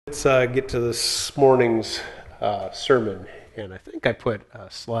Let's get to this morning's sermon, and I think I put a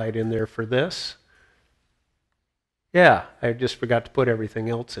slide in there for this. Yeah, I just forgot to put everything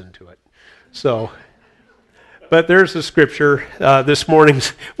else into it. But there's the scripture this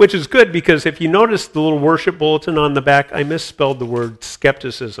morning's, which is good because if you notice the little worship bulletin on the back, I misspelled the word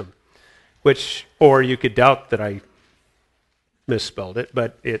skepticism, or you could doubt that I misspelled it,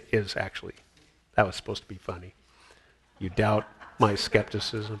 but it is actually. That was supposed to be funny. You doubt my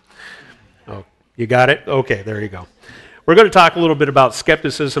skepticism. Oh, you got it? Okay, there you go. We're going to talk a little bit about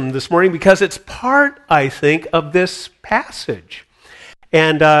skepticism this morning because it's part, I think, of this passage.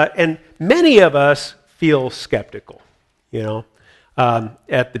 And many of us feel skeptical, you know.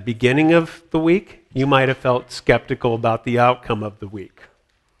 At the beginning of the week, you might have felt skeptical about the outcome of the week.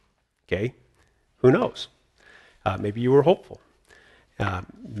 Okay? Who knows? Maybe you were hopeful.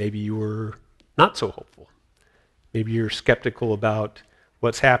 Maybe you were not so hopeful. Maybe you're skeptical about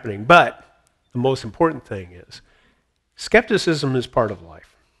what's happening. But the most important thing is, skepticism is part of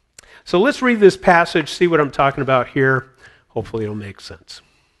life. So let's read this passage, see what I'm talking about here. Hopefully it'll make sense.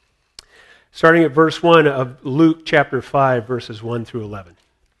 Starting at verse 1 of Luke chapter 5, verses 1 through 11.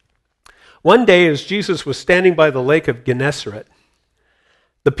 One day as Jesus was standing by the lake of Gennesaret,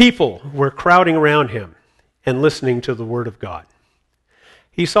 the people were crowding around him and listening to the word of God.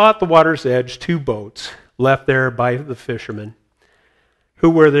 He saw at the water's edge 2 boats left there by the fishermen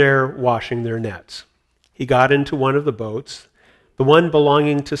who were there washing their nets. He got into one of the boats, the one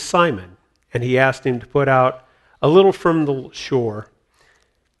belonging to Simon, and he asked him to put out a little from the shore.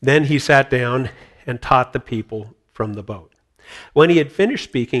 Then he sat down and taught the people from the boat. When he had finished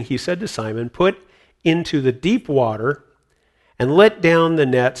speaking, he said to Simon, "Put into the deep water and let down the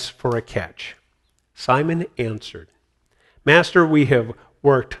nets for a catch." Simon answered, "Master, we have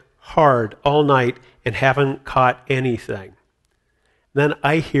worked hard all night and haven't caught anything." Then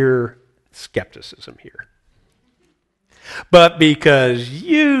I hear skepticism here. "But because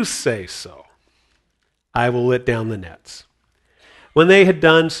you say so, I will let down the nets." When they had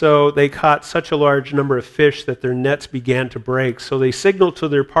done so, they caught such a large number of fish that their nets began to break. So they signaled to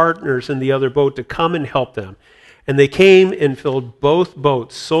their partners in the other boat to come and help them. And they came and filled both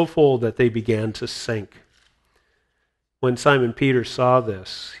boats so full that they began to sink. When Simon Peter saw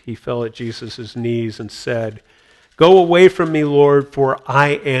this, he fell at Jesus' knees and said, "Go away from me, Lord, for I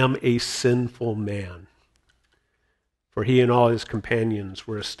am a sinful man." For he and all his companions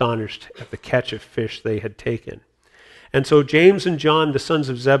were astonished at the catch of fish they had taken. And so James and John, the sons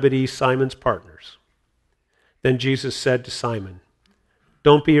of Zebedee, Simon's partners. Then Jesus said to Simon,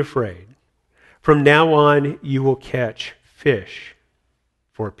 "Don't be afraid. From now on you will catch fish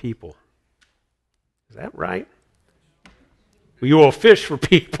for people." Is that right? You will fish for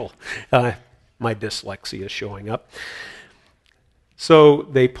people. My dyslexia is showing up. So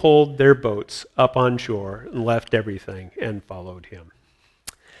they pulled their boats up on shore and left everything and followed him.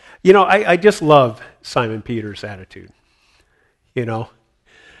 You know, I just love Simon Peter's attitude. You know,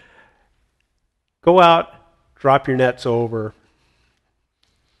 go out, drop your nets over.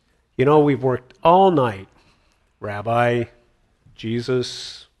 You know, we've worked all night. Rabbi,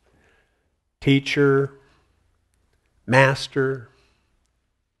 Jesus, teacher, master.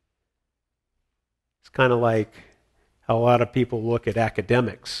 It's kind of like how a lot of people look at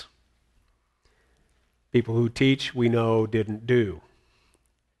academics. People who teach, we know, didn't do.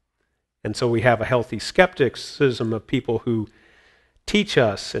 And so we have a healthy skepticism of people who teach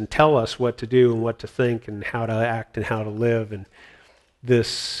us and tell us what to do and what to think and how to act and how to live. And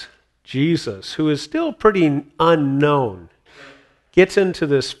this Jesus, who is still pretty unknown, gets into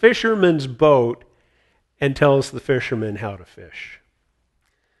this fisherman's boat and tells the fishermen how to fish.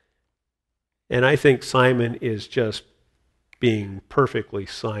 And I think Simon is just being perfectly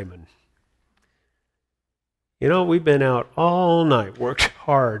Simon. You know, we've been out all night, worked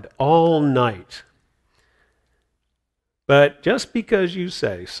hard all night. But just because you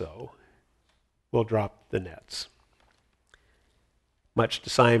say so, we'll drop the nets. Much to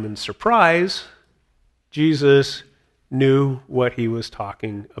Simon's surprise, Jesus knew what he was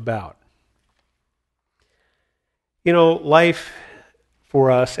talking about. You know, life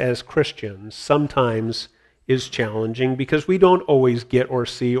for us as Christians sometimes is challenging because we don't always get or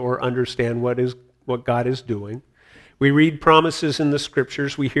see or understand what God is doing. We read promises in the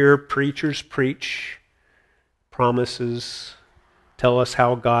scriptures. We hear preachers preach. Promises tell us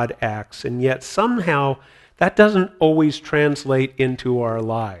how God acts. And yet somehow that doesn't always translate into our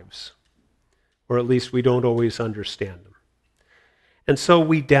lives. Or at least we don't always understand them. And so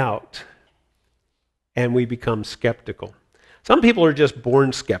we doubt. And we become skeptical. Some people are just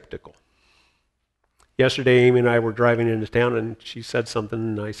born skeptical. Yesterday, Amy and I were driving into town, and she said something,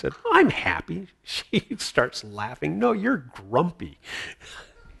 and I said, I'm happy. She starts laughing. No, you're grumpy.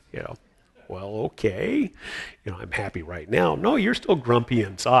 Well, okay. I'm happy right now. No, you're still grumpy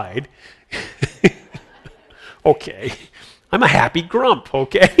inside. Okay. I'm a happy grump,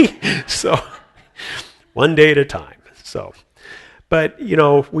 okay? So, one day at a time. But,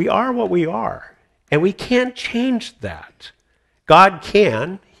 we are what we are, and we can't change that. God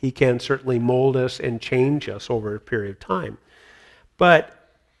can. He can certainly mold us and change us over a period of time.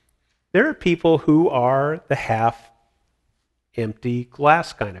 But there are people who are the half-empty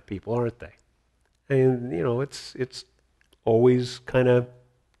glass kind of people, aren't they? And, it's always kind of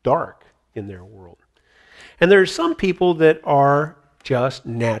dark in their world. And there are some people that are just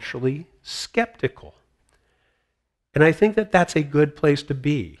naturally skeptical. And I think that that's a good place to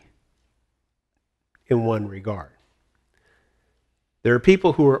be in one regard. There are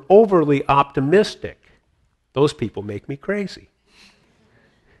people who are overly optimistic. Those people make me crazy.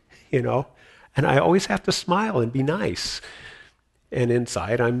 And I always have to smile and be nice. And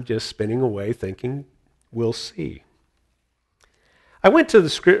inside, I'm just spinning away thinking, we'll see. I went to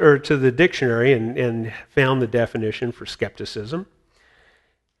the dictionary and found the definition for skepticism.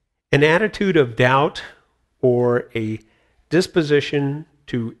 An attitude of doubt or a disposition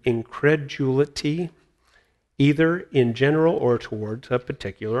to incredulity, either in general or towards a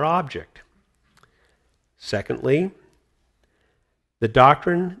particular object. Secondly, the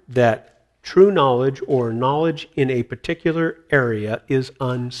doctrine that true knowledge or knowledge in a particular area is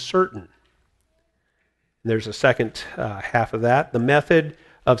uncertain. There's a second half of that. The method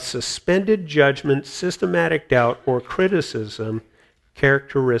of suspended judgment, systematic doubt, or criticism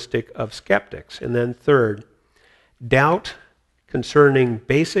characteristic of skeptics. And then third, doubt concerning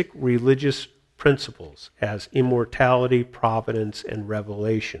basic religious principles as immortality, providence, and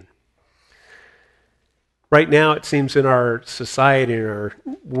revelation. Right now, it seems in our society, in our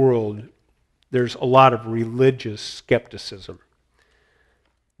world, there's a lot of religious skepticism,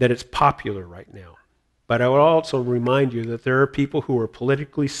 that it's popular right now. But I would also remind you that there are people who are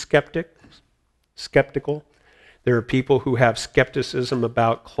politically skeptical. There are people who have skepticism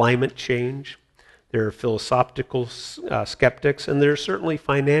about climate change. There are philosophical skeptics, and there are certainly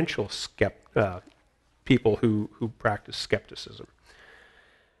financial people who practice skepticism.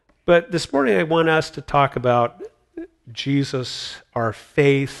 But this morning I want us to talk about Jesus, our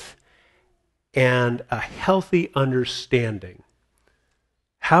faith, and a healthy understanding.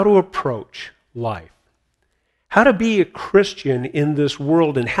 How to approach life. How to be a Christian in this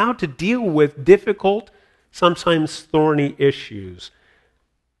world, and how to deal with difficult, sometimes thorny issues.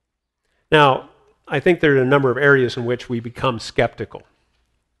 Now, I think there are a number of areas in which we become skeptical.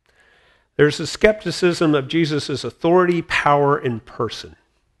 There's the skepticism of Jesus' authority, power, and person.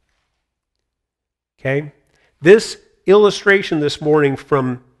 Okay? This illustration this morning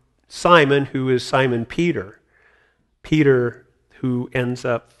from Simon, who is Simon Peter, who ends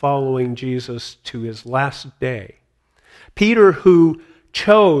up following Jesus to his last day. Peter, who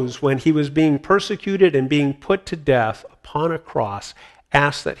chose, when he was being persecuted and being put to death upon a cross,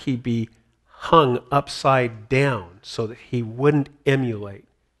 asked that he be hung upside down so that he wouldn't emulate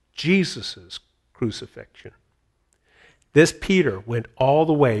Jesus' crucifixion. This Peter went all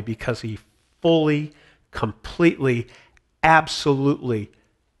the way because he fully, completely, absolutely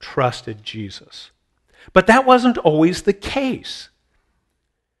trusted Jesus. But that wasn't always the case.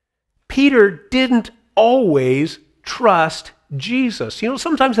 Peter didn't always trust Jesus.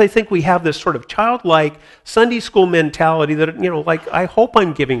 Sometimes I think we have this sort of childlike Sunday school mentality that, like, I hope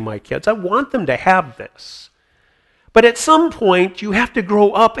I'm giving my kids. I want them to have this. But at some point, you have to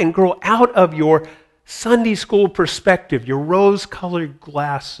grow up and grow out of your Sunday school perspective, your rose-colored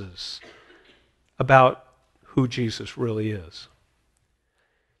glasses about who Jesus really is.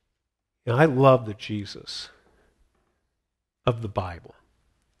 I love the Jesus of the Bible.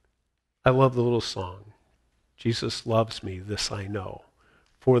 I love the little song, Jesus loves me, this I know,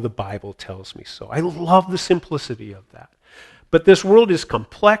 for the Bible tells me so. I love the simplicity of that. But this world is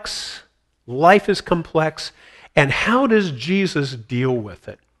complex, life is complex, and how does Jesus deal with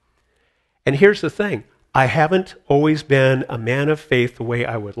it? And here's the thing, I haven't always been a man of faith the way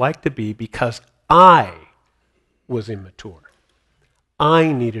I would like to be because I was immature.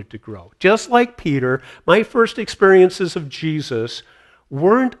 I needed to grow. Just like Peter, my first experiences of Jesus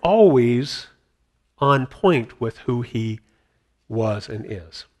weren't always on point with who he was and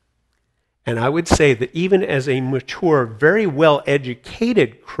is. And I would say that even as a mature, very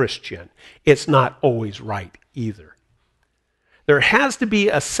well-educated Christian, it's not always right either. There has to be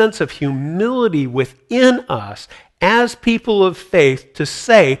a sense of humility within us as people of faith to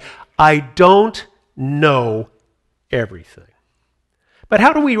say, I don't know everything. But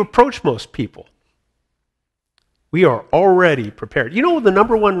how do we approach most people? We are already prepared. You know the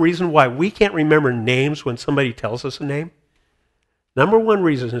number one reason why we can't remember names when somebody tells us a name? Number one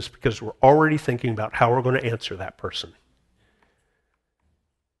reason is because we're already thinking about how we're going to answer that person.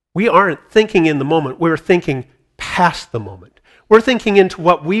 We aren't thinking in the moment. We're thinking past the moment. We're thinking into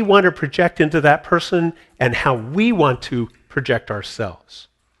what we want to project into that person and how we want to project ourselves.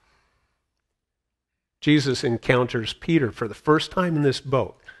 Jesus encounters Peter for the first time in this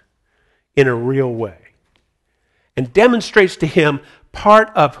boat in a real way and demonstrates to him part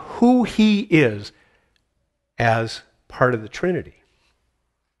of who he is as part of the Trinity.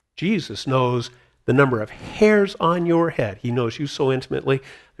 Jesus knows the number of hairs on your head. He knows you so intimately.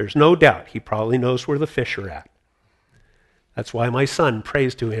 There's no doubt he probably knows where the fish are at. That's why my son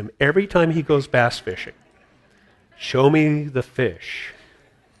prays to him every time he goes bass fishing. Show me the fish.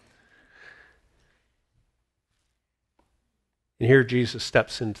 And here Jesus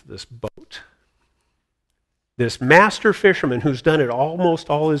steps into this boat. This master fisherman who's done it almost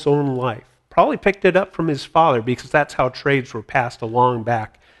all his own life. Probably picked it up from his father because that's how trades were passed along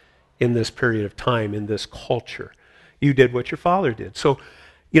back in this period of time, in this culture. You did what your father did. So,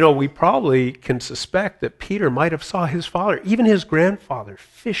 we probably can suspect that Peter might have saw his father, even his grandfather,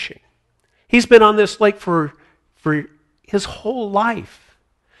 fishing. He's been on this lake for his whole life.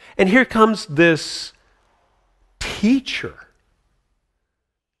 And here comes this teacher.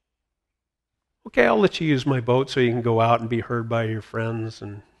 Okay, I'll let you use my boat so you can go out and be heard by your friends,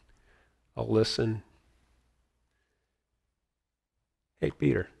 and I'll listen. Hey,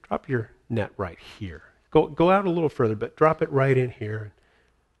 Peter, drop your net right here. Go out a little further, but drop it right in here.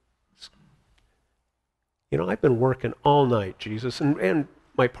 I've been working all night, Jesus, and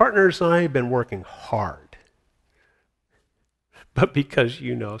my partners and I have been working hard. But because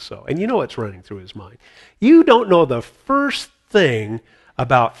you know so. And you know what's running through his mind. You don't know the first thing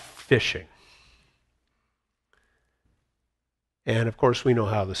about fishing. And of course, we know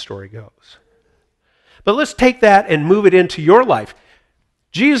how the story goes. But let's take that and move it into your life.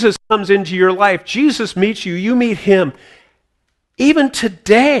 Jesus comes into your life. Jesus meets you. You meet him. Even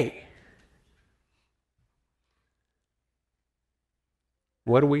today.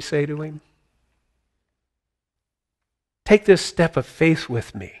 What do we say to him? Take this step of faith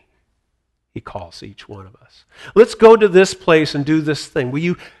with me, he calls each one of us. Let's go to this place and do this thing. Will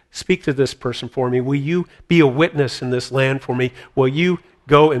you speak to this person for me? Will you be a witness in this land for me? Will you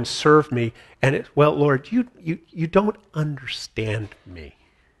go and serve me? And Lord, you don't understand me.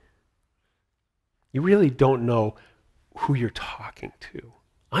 You really don't know who you're talking to.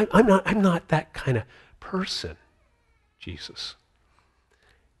 I'm not that kind of person, Jesus.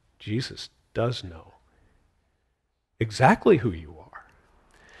 Jesus does know exactly who you are.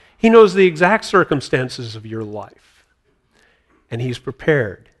 He knows the exact circumstances of your life. And he's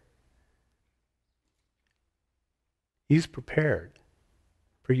prepared. He's prepared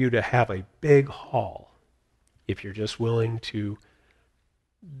for you to have a big haul if you're just willing to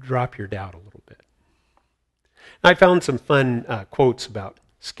drop your doubt a little bit. I found some fun quotes about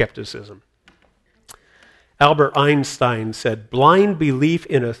skepticism. Albert Einstein said, "Blind belief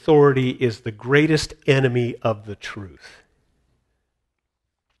in authority is the greatest enemy of the truth."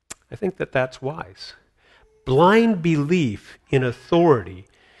 I think that's wise. Blind belief in authority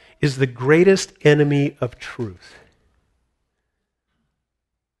is the greatest enemy of truth.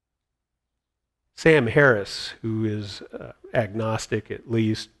 Sam Harris, who is agnostic, at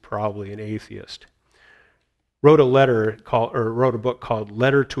least probably an atheist, wrote a book called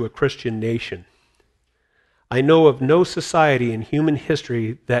Letter to a Christian Nation. I know of no society in human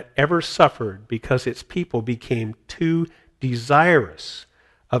history that ever suffered because its people became too desirous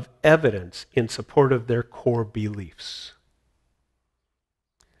of evidence in support of their core beliefs.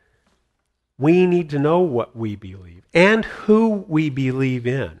 We need to know what we believe and who we believe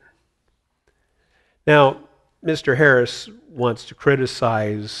in. Now, Mr. Harris wants to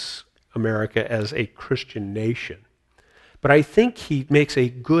criticize America as a Christian nation, but I think he makes a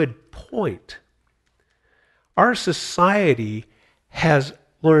good point. Our society has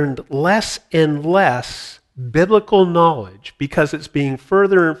learned less and less biblical knowledge because it's being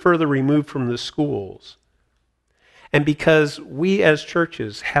further and further removed from the schools. And because we as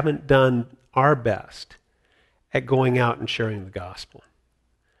churches haven't done our best at going out and sharing the gospel.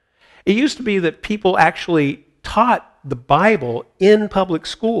 It used to be that people actually taught the Bible in public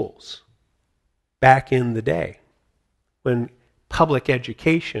schools back in the day when public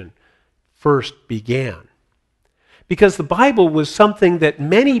education first began. Because the Bible was something that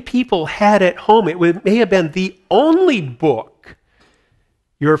many people had at home. It may have been the only book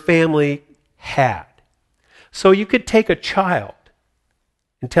your family had. So you could take a child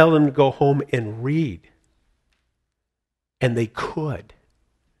and tell them to go home and read. And they could.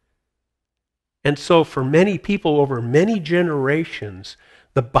 And so for many people over many generations,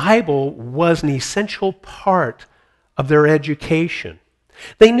 the Bible was an essential part of their education.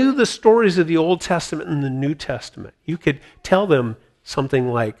 They knew the stories of the Old Testament and the New Testament. You could tell them something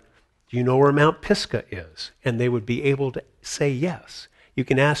like, do you know where Mount Pisgah is? And they would be able to say yes. You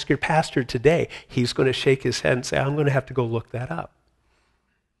can ask your pastor today. He's going to shake his head and say, I'm going to have to go look that up.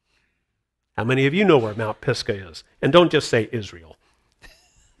 How many of you know where Mount Pisgah is? And don't just say Israel.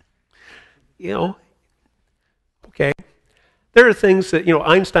 Okay. There are things that,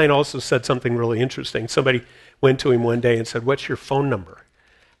 Einstein also said something really interesting. Somebody went to him one day and said, what's your phone number?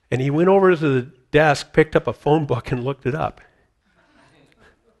 And he went over to the desk, picked up a phone book, and looked it up.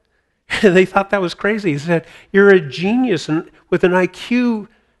 And they thought that was crazy. He said, you're a genius with an IQ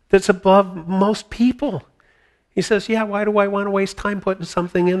that's above most people. He says, yeah, why do I want to waste time putting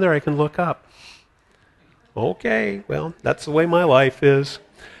something in there I can look up? Okay, well, that's the way my life is.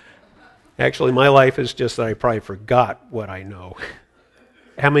 Actually, my life is just that I probably forgot what I know.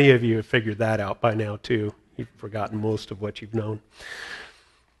 How many of you have figured that out by now, too? You've forgotten most of what you've known.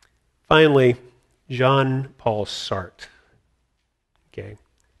 Finally, Jean Paul Sartre,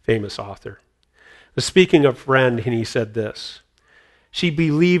 famous author, was speaking of a friend, and he said this: she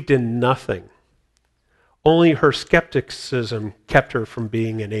believed in nothing. Only her skepticism kept her from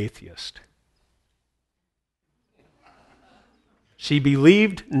being an atheist. She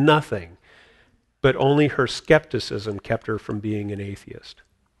believed nothing, but only her skepticism kept her from being an atheist.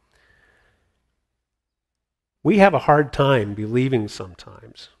 We have a hard time believing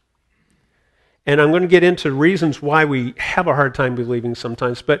sometimes. And I'm going to get into reasons why we have a hard time believing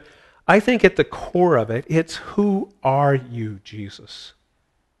sometimes, but I think at the core of it, it's who are you, Jesus?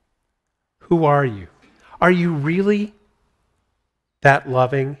 Who are you? Are you really that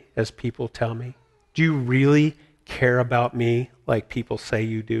loving as people tell me? Do you really care about me like people say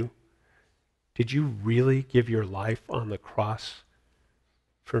you do? Did you really give your life on the cross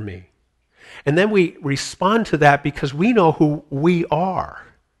for me? And then we respond to that because we know who we are.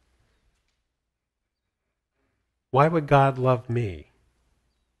 Why would God love me?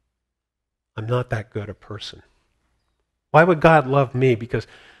 I'm not that good a person. Why would God love me? Because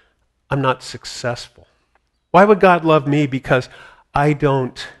I'm not successful. Why would God love me? Because I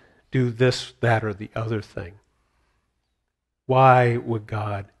don't do this, that, or the other thing. Why would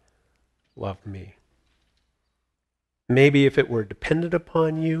God love me? Maybe if it were dependent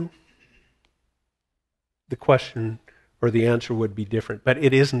upon you, the question or the answer would be different, but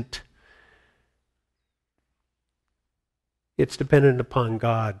it isn't. It's dependent upon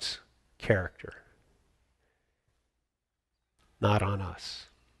God's character, not on us.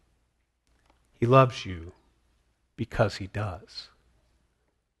 He loves you because he does.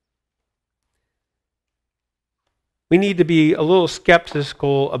 We need to be a little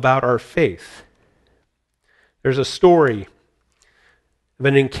skeptical about our faith. There's a story of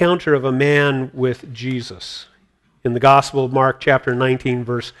an encounter of a man with Jesus in the Gospel of Mark, chapter 9,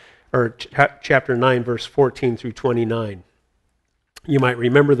 verse 14 through 29. You might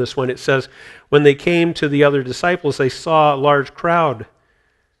remember this one. It says, when they came to the other disciples, they saw a large crowd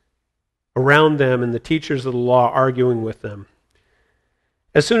around them and the teachers of the law arguing with them.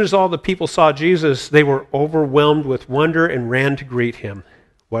 As soon as all the people saw Jesus, they were overwhelmed with wonder and ran to greet him.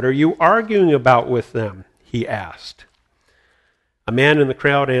 What are you arguing about with them? He asked. A man in the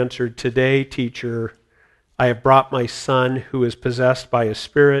crowd answered, today, teacher, I have brought my son who is possessed by a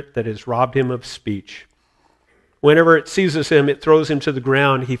spirit that has robbed him of speech. Whenever it seizes him, it throws him to the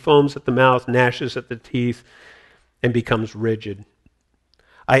ground. He foams at the mouth, gnashes at the teeth, and becomes rigid.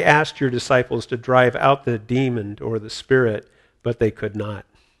 I asked your disciples to drive out the demon or the spirit, but they could not.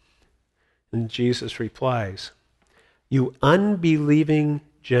 And Jesus replies, you unbelieving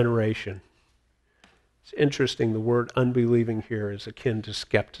generation. It's interesting, the word unbelieving here is akin to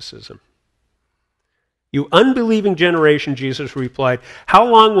skepticism. You unbelieving generation, Jesus replied, how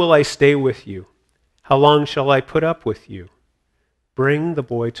long will I stay with you? How long shall I put up with you? Bring the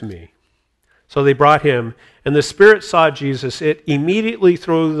boy to me. So they brought him, and the spirit saw Jesus. It immediately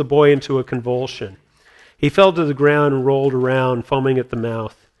threw the boy into a convulsion. He fell to the ground and rolled around, foaming at the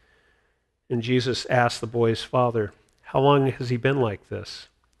mouth. And Jesus asked the boy's father, how long has he been like this?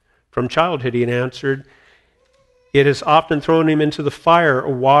 From childhood, he answered, it has often thrown him into the fire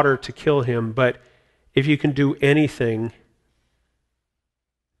or water to kill him, but if you can do anything,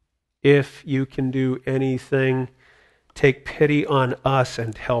 take pity on us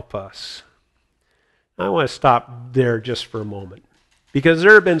and help us. I want to stop there just for a moment. Because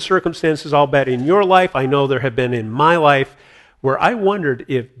there have been circumstances, I'll bet, in your life, I know there have been in my life, where I wondered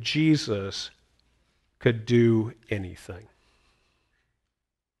if Jesus could do anything.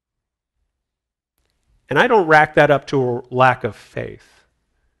 And I don't rack that up to a lack of faith.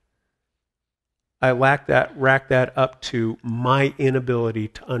 I rack that up to my inability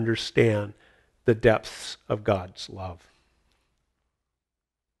to understand the depths of God's love.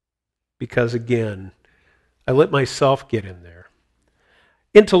 Because again, I let myself get in there.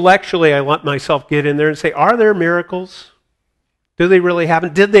 Intellectually, I let myself get in there and say, are there miracles? Do they really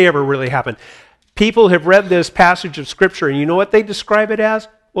happen? Did they ever really happen? People have read this passage of Scripture, and you know what they describe it as?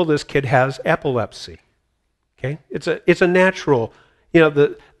 Well, this kid has epilepsy. Okay? It's a natural,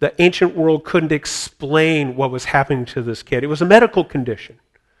 the ancient world couldn't explain what was happening to this kid. It was a medical condition.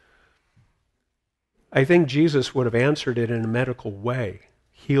 I think Jesus would have answered it in a medical way,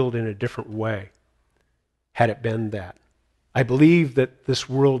 healed in a different way, had it been that. I believe that this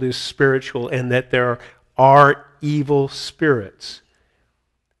world is spiritual and that there are evil spirits.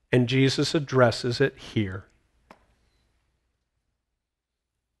 And Jesus addresses it here.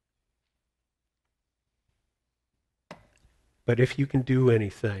 But if you can do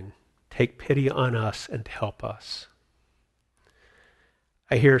anything, take pity on us and help us.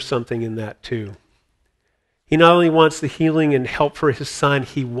 I hear something in that too. He not only wants the healing and help for his son,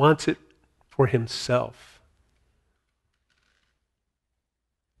 he wants it for himself.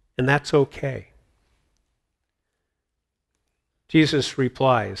 And that's okay. Jesus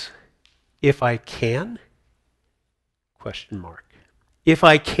replies, if I can? ? If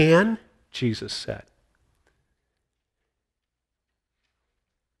I can, Jesus said.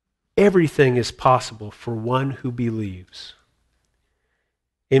 Everything is possible for one who believes.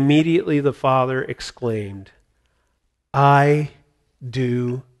 Immediately the father exclaimed, I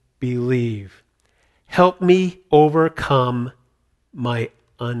do believe. Help me overcome my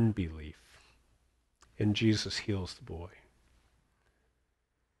unbelief. And Jesus heals the boy.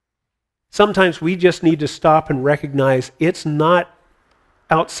 Sometimes we just need to stop and recognize it's not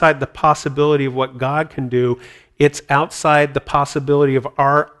outside the possibility of what God can do. It's outside the possibility of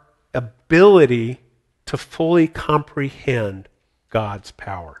our ability to fully comprehend God's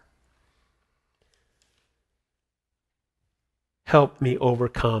power. Help me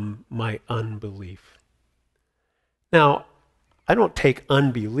overcome my unbelief. Now, I don't take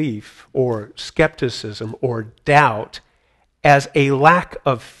unbelief or skepticism or doubt as a lack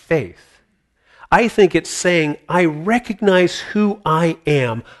of faith. I think it's saying, I recognize who I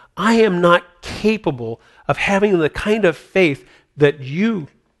am. I am not capable of having the kind of faith that you,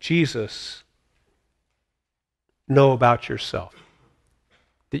 Jesus, know about yourself,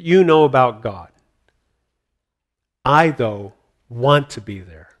 that you know about God. I, though, want to be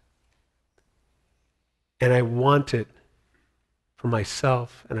there. And I want it for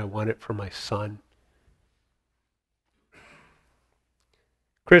myself, and I want it for my son.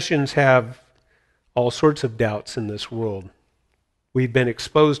 Christians have all sorts of doubts in this world. We've been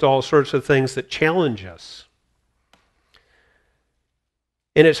exposed to all sorts of things that challenge us.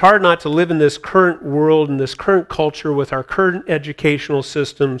 And it's hard not to live in this current world, in this current culture, with our current educational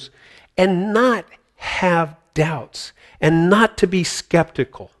systems, and not have doubts, and not to be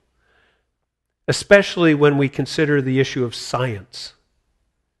skeptical, especially when we consider the issue of science.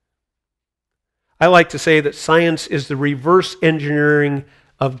 I like to say that science is the reverse engineering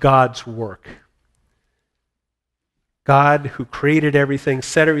of God's work. God, who created everything,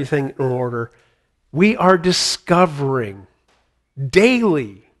 set everything in order, we are discovering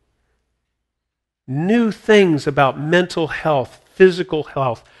daily new things about mental health, physical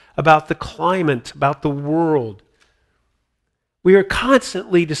health, about the climate, about the world. We are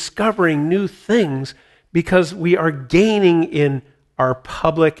constantly discovering new things because we are gaining in our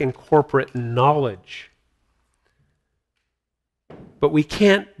public and corporate knowledge. But we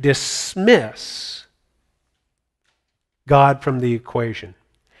can't dismiss God from the equation.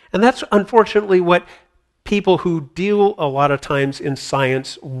 And that's unfortunately what people who deal a lot of times in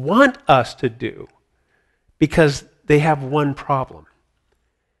science want us to do, because they have one problem.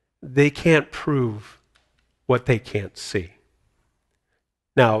 They can't prove what they can't see.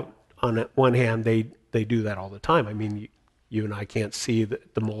 Now, on one hand, they do that all the time. I mean, you and I can't see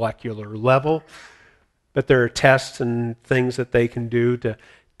the molecular level, but there are tests and things that they can do to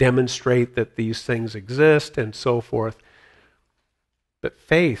demonstrate that these things exist and so forth. But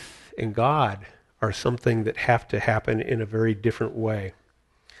faith in God are something that have to happen in a very different way.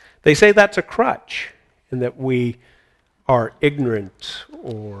 They say that's a crutch, and that we are ignorant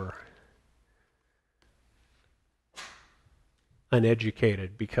or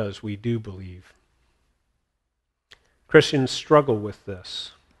uneducated because we do believe. Christians struggle with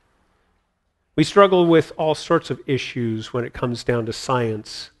this. We struggle with all sorts of issues when it comes down to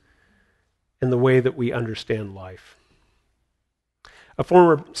science and the way that we understand life. A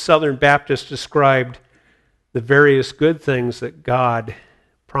former Southern Baptist described the various good things that God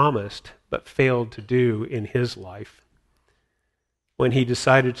promised but failed to do in his life when he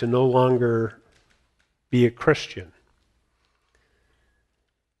decided to no longer be a Christian.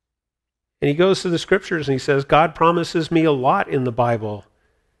 And he goes to the scriptures and he says, God promises me a lot in the Bible,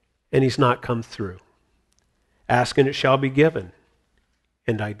 and he's not come through. Ask and it shall be given,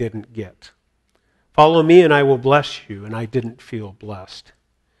 and I didn't get. Follow me and I will bless you, and I didn't feel blessed.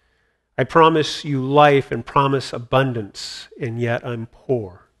 I promise you life and promise abundance, and yet I'm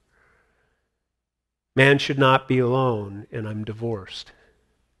poor. Man should not be alone, and I'm divorced.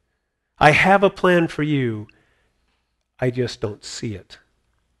 I have a plan for you, I just don't see it.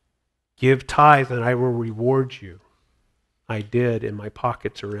 Give tithe and I will reward you. I did, and my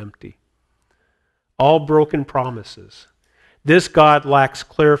pockets are empty. All broken promises. This God lacks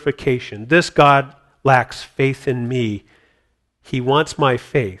clarification. This God lacks faith in me. He wants my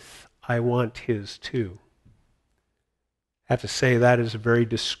faith. I want his too. I have to say that is a very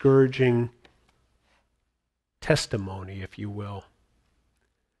discouraging testimony, if you will.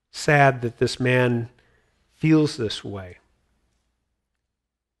 Sad that this man feels this way.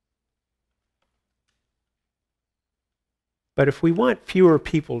 But if we want fewer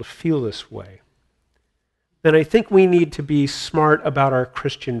people to feel this way, then I think we need to be smart about our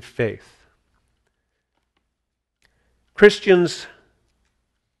Christian faith. Christians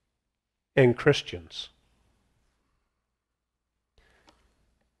and Christians.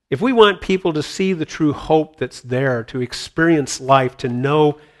 If we want people to see the true hope that's there, to experience life, to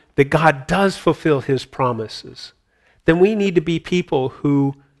know that God does fulfill his promises, then we need to be people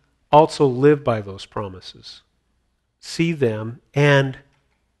who also live by those promises. See them and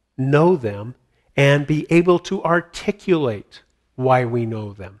know them and be able to articulate why we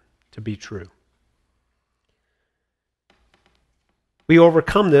know them to be true. We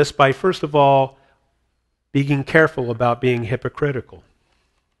overcome this by, first of all, being careful about being hypocritical.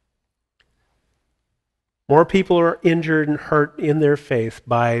 More people are injured and hurt in their faith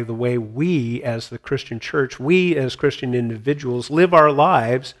by the way we, as the Christian church, we as Christian individuals, live our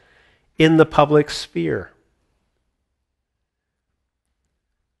lives in the public sphere.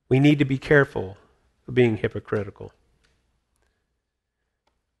 We need to be careful of being hypocritical.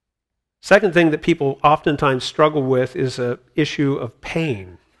 Second thing that people oftentimes struggle with is an issue of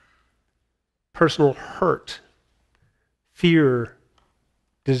pain, personal hurt, fear,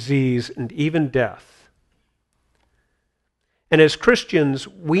 disease, and even death. And as Christians,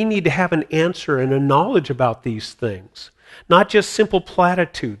 we need to have an answer and a knowledge about these things, not just simple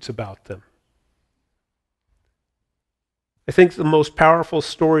platitudes about them. I think the most powerful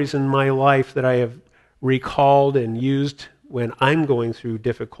stories in my life that I have recalled and used when I'm going through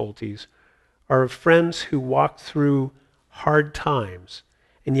difficulties are of friends who walked through hard times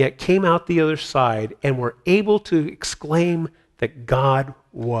and yet came out the other side and were able to exclaim that God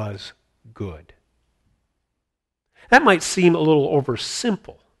was good. That might seem a little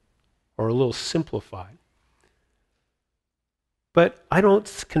oversimple or a little simplified. But I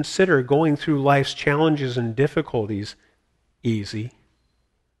don't consider going through life's challenges and difficulties easy,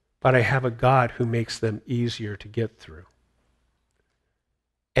 but I have a God who makes them easier to get through.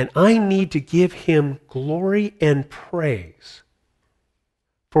 And I need to give him glory and praise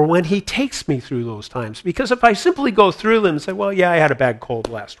for when he takes me through those times. Because if I simply go through them and say, well, yeah, I had a bad cold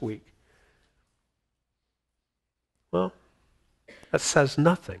last week. Well, that says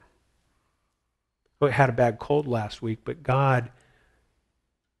nothing. I had a bad cold last week, but God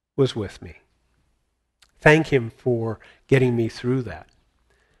was with me. Thank him for getting me through that.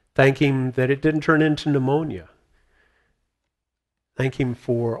 Thank him that it didn't turn into pneumonia. Thank him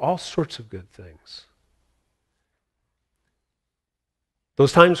for all sorts of good things.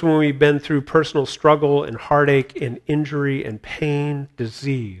 Those times when we've been through personal struggle and heartache and injury and pain,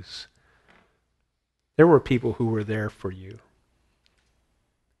 disease, there were people who were there for you.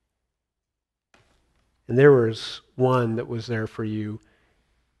 And there was one that was there for you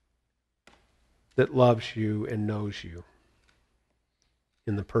that loves you and knows you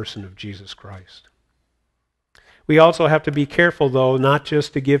in the person of Jesus Christ. We also have to be careful, though, not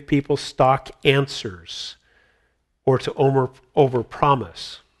just to give people stock answers or to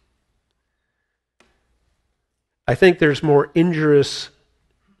overpromise. I think there's more injurious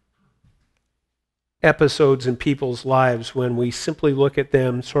episodes in people's lives when we simply look at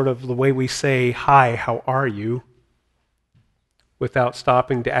them sort of the way we say, hi, how are you? Without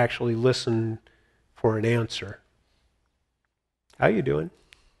stopping to actually listen for an answer. How you doing?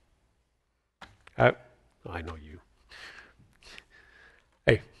 I know you.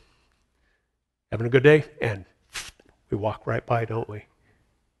 Hey, having a good day? And we walk right by, don't we?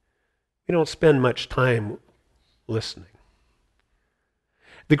 We don't spend much time listening.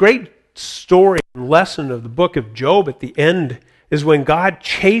 The great story and lesson of the book of Job at the end is when God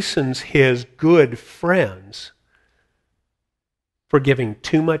chastens his good friends for giving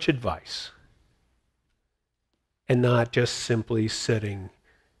too much advice and not just simply sitting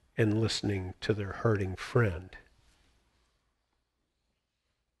and listening to their hurting friend.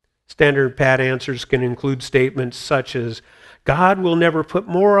 Standard pat answers can include statements such as, God will never put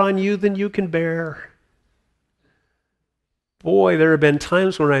more on you than you can bear. Boy, there have been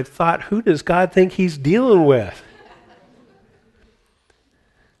times when I've thought, who does God think he's dealing with?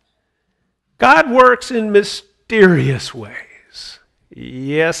 God works in mysterious ways.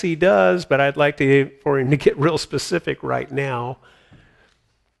 Yes, he does, but I'd like for him to get real specific right now.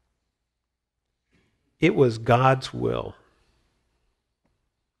 It was God's will.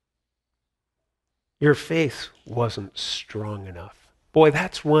 Your faith wasn't strong enough. Boy,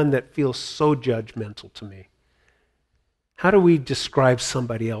 that's one that feels so judgmental to me. How do we describe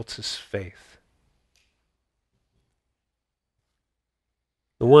somebody else's faith?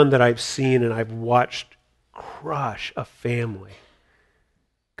 The one that I've seen and I've watched crush a family.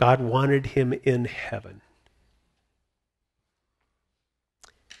 God wanted him in heaven.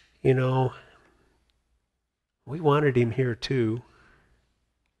 You know, we wanted him here too.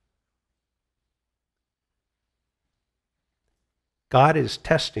 God is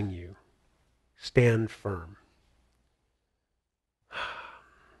testing you. Stand firm.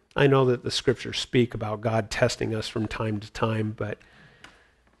 I know that the scriptures speak about God testing us from time to time, but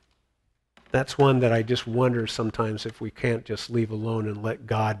that's one that I just wonder sometimes if we can't just leave alone and let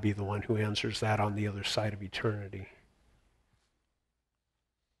God be the one who answers that on the other side of eternity.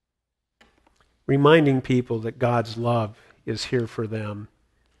 Reminding people that God's love is here for them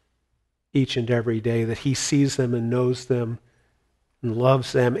each and every day, that he sees them and knows them and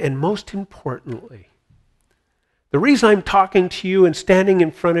loves them, and most importantly, the reason I'm talking to you and standing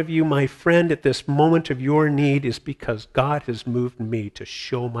in front of you, my friend, at this moment of your need is because God has moved me to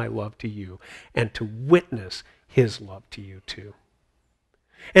show my love to you and to witness his love to you too.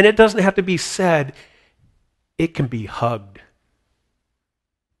 And it doesn't have to be said, it can be hugged.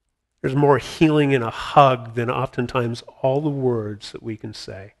 There's more healing in a hug than oftentimes all the words that we can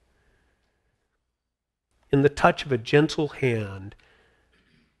say. In the touch of a gentle hand,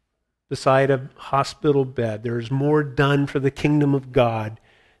 beside a hospital bed, there is more done for the kingdom of God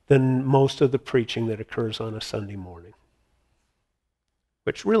than most of the preaching that occurs on a Sunday morning.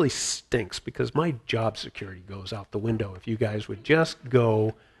 Which really stinks because my job security goes out the window if you guys would just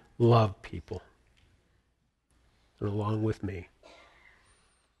go love people. And along with me.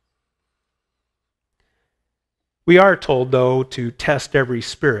 We are told, though, to test every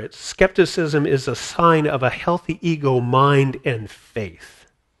spirit. Skepticism is a sign of a healthy ego, mind, and faith.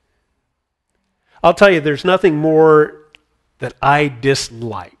 I'll tell you, there's nothing more that I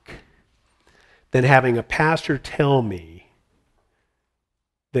dislike than having a pastor tell me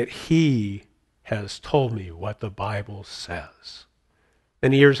that he has told me what the Bible says.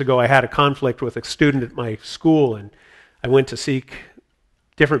 Many years ago, I had a conflict with a student at my school, and I went to seek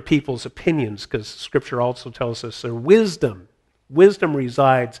different people's opinions because Scripture also tells us their wisdom. Wisdom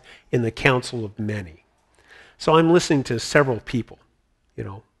resides in the counsel of many. So I'm listening to several people,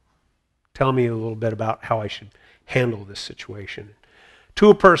 tell me a little bit about how I should handle this situation. To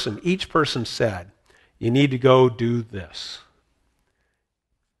a person, each person said, you need to go do this.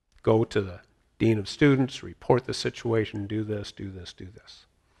 Go to the dean of students, report the situation, do this, do this, do this.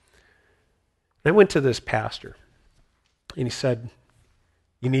 And I went to this pastor, and he said,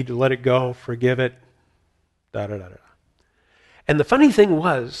 you need to let it go, forgive it, da-da-da-da. And the funny thing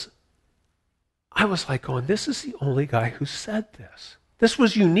was, I was like going, this is the only guy who said this. This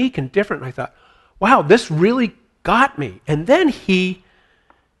was unique and different. And I thought, wow, this really got me. And then he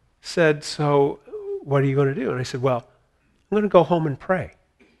said, so what are you going to do? And I said, well, I'm going to go home and pray.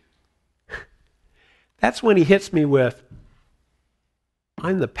 That's when he hits me with,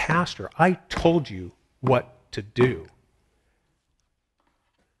 I'm the pastor. I told you what to do.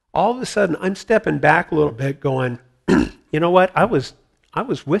 All of a sudden, I'm stepping back a little bit going, you know what? I was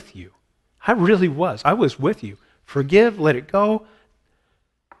with you. I really was. I was with you. Forgive, let it go.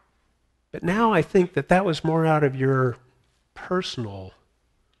 But now I think that was more out of your personal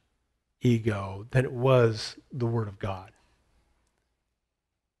ego than it was the Word of God.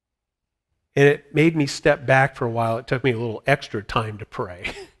 And it made me step back for a while. It took me a little extra time to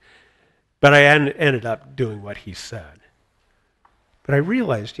pray. But I ended up doing what he said. But I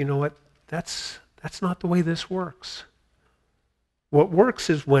realized, you know what? That's not the way this works. What works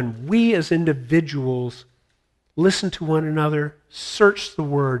is when we as individuals listen to one another, search the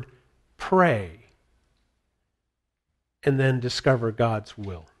Word, pray, and then discover God's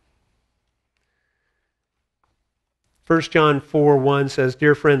will. 1 John 4:1 says,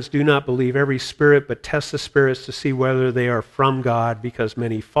 "Dear friends, do not believe every spirit, but test the spirits to see whether they are from God, because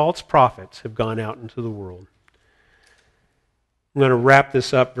many false prophets have gone out into the world." I'm going to wrap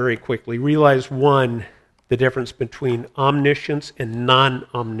this up very quickly. Realize, one, the difference between omniscience and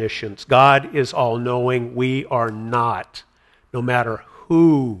non-omniscience. God is all-knowing. We are not, no matter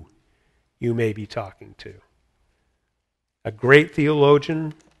who you may be talking to. A great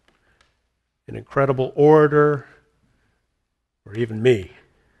theologian, an incredible orator, or even me.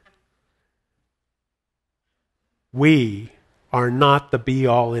 We are not the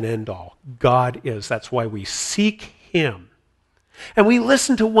be-all and end-all. God is. That's why we seek Him. And we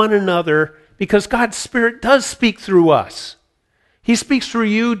listen to one another because God's Spirit does speak through us. He speaks through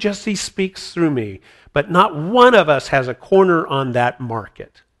you just as He speaks through me. But not one of us has a corner on that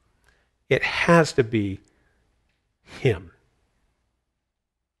market. It has to be Him.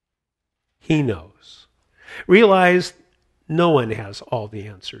 He knows. Realize no one has all the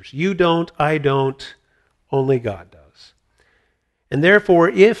answers. You don't, I don't, only God does. And therefore,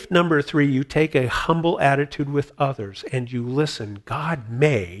 if, number 3, you take a humble attitude with others and you listen, God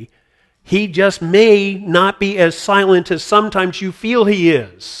may, He just may not be as silent as sometimes you feel He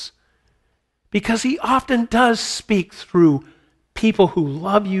is. Because He often does speak through people who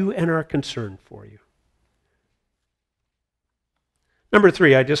love you and are concerned for you. Number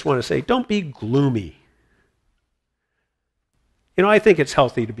 3, I just want to say, don't be gloomy. You know, I think it's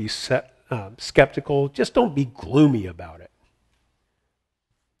healthy to be skeptical. Just don't be gloomy about it.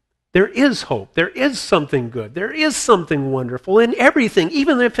 There is hope. There is something good. There is something wonderful in everything,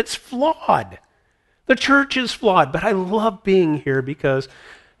 even if it's flawed. The church is flawed, but I love being here because,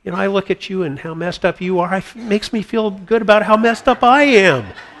 you know, I look at you and how messed up you are. It makes me feel good about how messed up I am.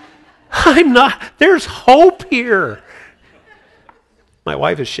 I'm not. There's hope here. My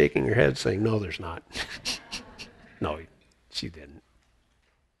wife is shaking her head saying, no, there's not. No, she didn't.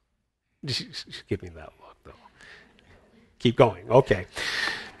 She's giving me that look, though. Keep going. Okay.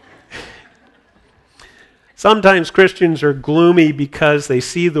 Sometimes Christians are gloomy because they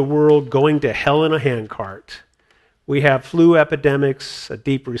see the world going to hell in a handcart. We have flu epidemics, a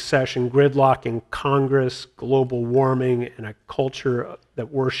deep recession, gridlock in Congress, global warming, and a culture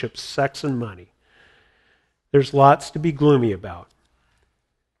that worships sex and money. There's lots to be gloomy about.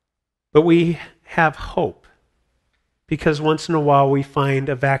 But we have hope because once in a while we find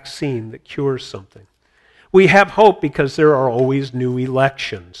a vaccine that cures something. We have hope because there are always new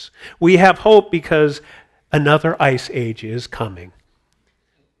elections. We have hope because another ice age is coming.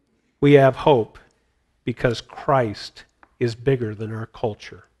 We have hope because Christ is bigger than our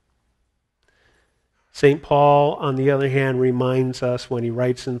culture. St. Paul, on the other hand, reminds us when he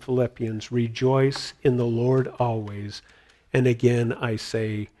writes in Philippians, "Rejoice in the Lord always, and again I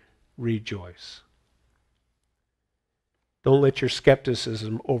say, rejoice." Don't let your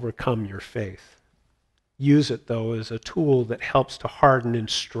skepticism overcome your faith. Use it, though, as a tool that helps to harden and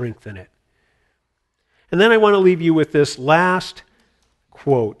strengthen it. And then I want to leave you with this last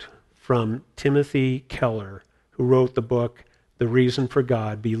quote from Timothy Keller, who wrote the book, The Reason for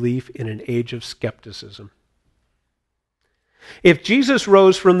God, Belief in an Age of Skepticism. If Jesus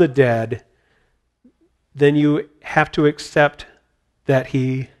rose from the dead, then you have to accept that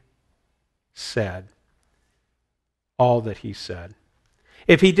He said all that He said.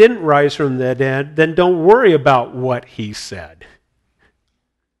 If He didn't rise from the dead, then don't worry about what He said.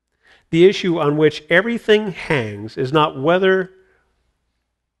 The issue on which everything hangs is not whether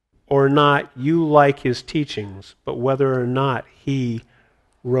or not you like His teachings, but whether or not He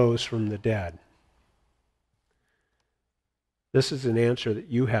rose from the dead. This is an answer that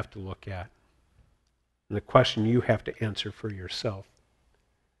you have to look at, and the question you have to answer for yourself.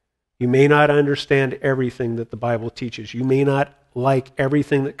 You may not understand everything that the Bible teaches. You may not like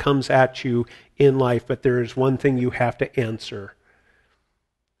everything that comes at you in life, but there is one thing you have to answer.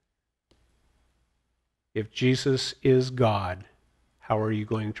 If Jesus is God, how are you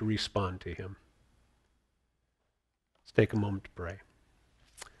going to respond to Him? Let's take a moment to pray.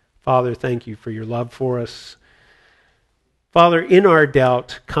 Father, thank You for Your love for us. Father, in our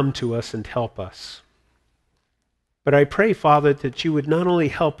doubt, come to us and help us. But I pray, Father, that You would not only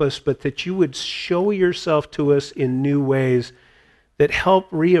help us, but that You would show Yourself to us in new ways that help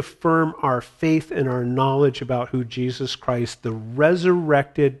reaffirm our faith and our knowledge about who Jesus Christ, the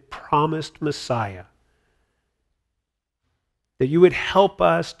resurrected, promised Messiah, that you would help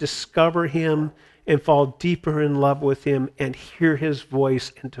us discover him and fall deeper in love with him and hear his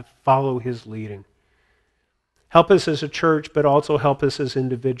voice and to follow his leading. Help us as a church, but also help us as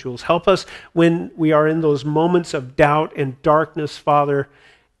individuals. Help us when we are in those moments of doubt and darkness, Father,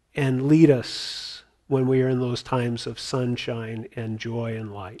 and lead us when we are in those times of sunshine and joy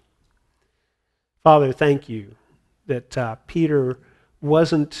and light. Father, thank you that Peter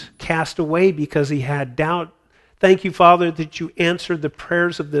wasn't cast away because he had doubt. Thank you, Father, that you answered the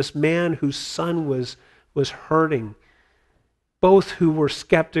prayers of this man whose son was hurting, both who were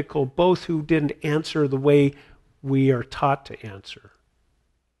skeptical, both who didn't answer the way we are taught to answer.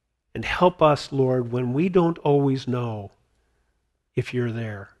 And help us, Lord, when we don't always know if you're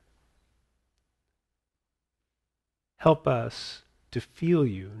there. Help us to feel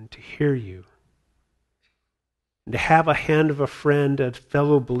you and to hear you. And to have a hand of a friend, a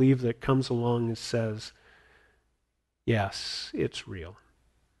fellow believer that comes along and says, yes, it's real.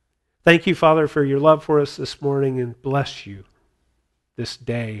 Thank you, Father, for your love for us this morning, and bless you this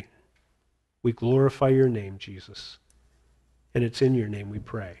day. We glorify your name, Jesus. And it's in your name we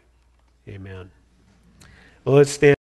pray. Amen. Well, let's stand.